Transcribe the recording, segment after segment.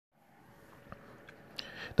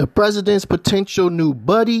The president's potential new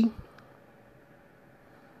buddy.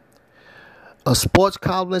 A sports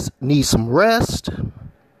columnist needs some rest.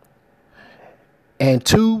 And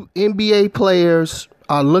 2 NBA players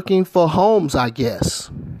are looking for homes, I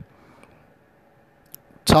guess.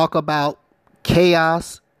 Talk about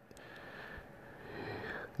chaos.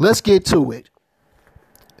 Let's get to it.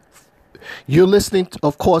 You're listening,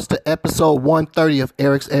 of course, to episode 130 of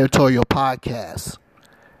Eric's Editorial Podcast.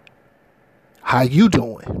 How you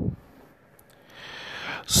doing?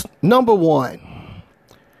 Number 1.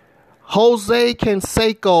 Jose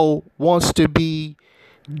Canseco wants to be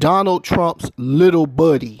Donald Trump's little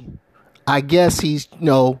buddy. I guess he's,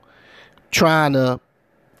 trying to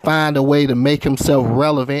find a way to make himself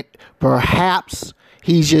relevant. Perhaps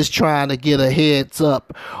he's just trying to get a heads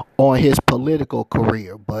up on his political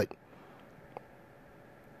career. But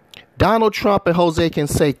Donald Trump and Jose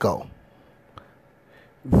Canseco,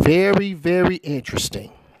 very, very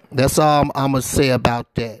interesting. That's all I'm going to say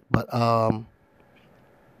about that. But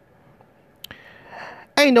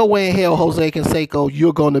ain't no way in hell, Jose Canseco,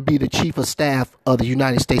 you're going to be the chief of staff of the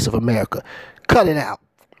United States of America. Cut it out.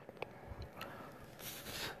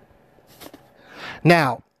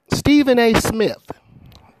 Now, Stephen A. Smith,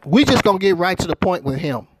 we just going to get right to the point with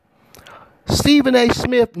him. Stephen A.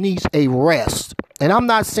 Smith needs a rest. And I'm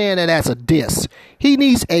not saying that as a diss. He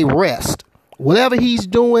needs a rest. Whatever he's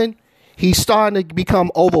doing, he's starting to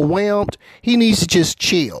become overwhelmed. He needs to just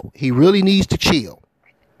chill. He really needs to chill.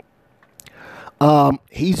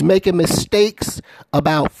 He's making mistakes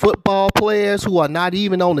about football players who are not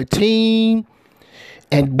even on the team.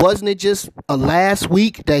 And wasn't it just last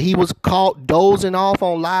week that he was caught dozing off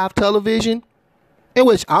on live television? In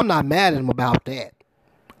which I'm not mad at him about that.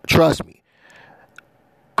 Trust me.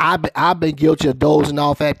 I've been guilty of dozing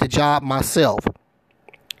off at the job myself.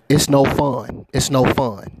 It's no fun. It's no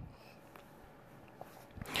fun.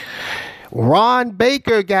 Ron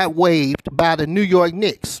Baker got waived by the New York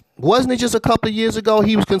Knicks. Wasn't it just a couple of years ago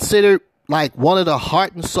he was considered like one of the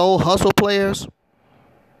heart and soul hustle players?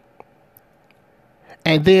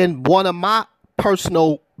 And then one of my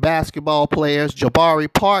personal basketball players,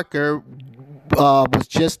 Jabari Parker, was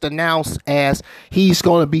just announced as he's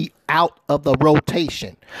going to be out of the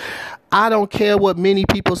rotation. I don't care what many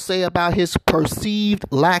people say about his perceived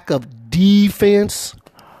lack of defense,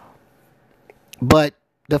 but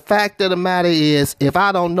the fact of the matter is, if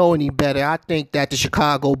I don't know any better, I think that the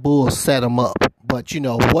Chicago Bulls set him up. But,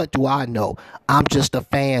 what do I know? I'm just a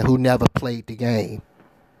fan who never played the game.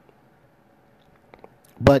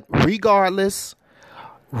 But regardless,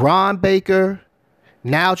 Ron Baker,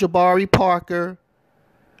 now Jabari Parker.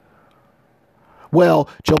 Well,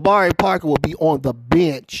 Jabari Parker will be on the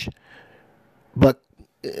bench. But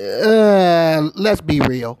let's be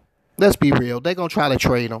real. Let's be real. They're going to try to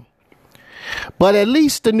trade him. But at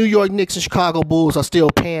least the New York Knicks and Chicago Bulls are still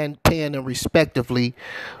paying them respectively.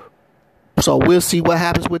 So we'll see what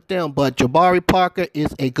happens with them. But Jabari Parker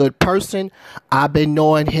is a good person. I've been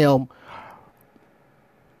knowing him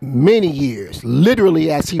many years, literally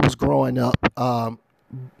as he was growing up.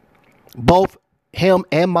 Both him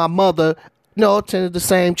and my mother attended the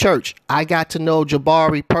same church. I got to know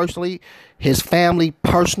Jabari personally, his family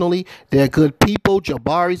personally. They're good people.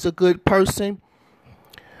 Jabari's a good person.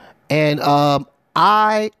 And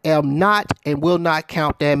I am not and will not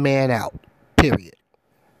count that man out. Period.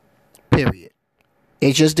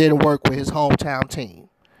 It just didn't work with his hometown team.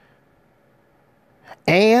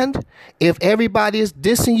 And if everybody is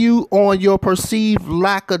dissing you on your perceived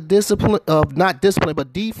lack of discipline, not discipline,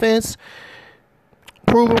 but defense,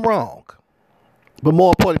 prove them wrong. But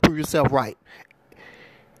more importantly, prove yourself right.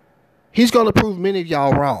 He's going to prove many of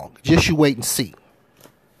y'all wrong. Just you wait and see.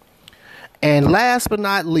 And last but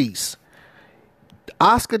not least,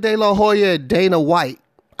 Oscar De La Hoya and Dana White.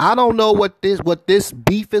 I don't know what this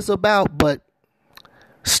beef is about, but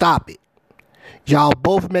stop it. Y'all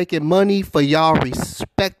both making money for y'all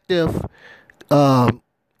respective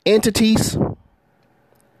entities.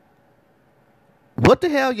 What the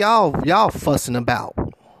hell y'all fussing about?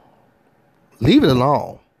 Leave it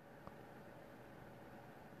alone.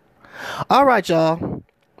 All right, y'all.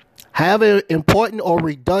 However important or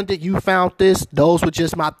redundant you found this, those were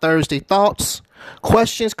just my Thursday thoughts.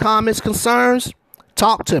 Questions, comments, concerns,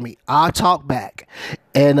 talk to me. I'll talk back.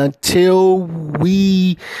 And until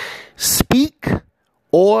we speak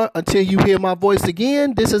or until you hear my voice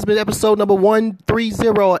again, this has been episode number 130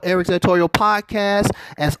 of Eric's Editorial Podcast.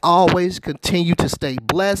 As always, continue to stay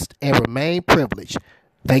blessed and remain privileged.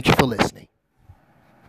 Thank you for listening.